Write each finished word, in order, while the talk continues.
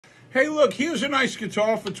Hey, look, here's a nice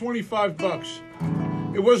guitar for 25 bucks.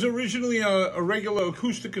 It was originally a regular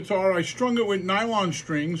acoustic guitar. I strung it with nylon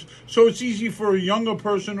strings, so it's easy for a younger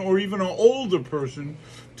person or even an older person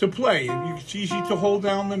to play. It's easy to hold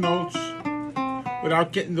down the notes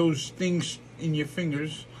without getting those things in your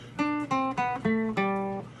fingers. And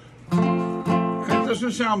it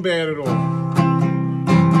doesn't sound bad at all.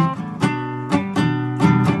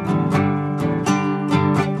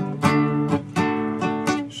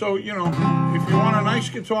 So, you know, if you want a nice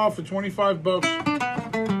guitar for 25 bucks, you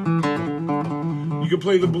can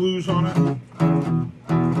play the blues on it.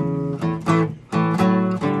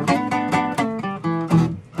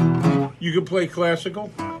 You can play classical.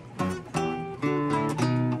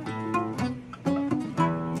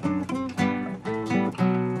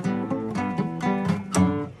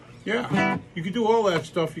 Yeah, you can do all that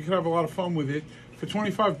stuff. You can have a lot of fun with it. For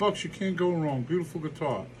 25 bucks, you can't go wrong. Beautiful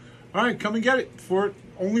guitar. All right, come and get it for it.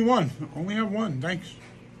 Only one. Only have one. Thanks.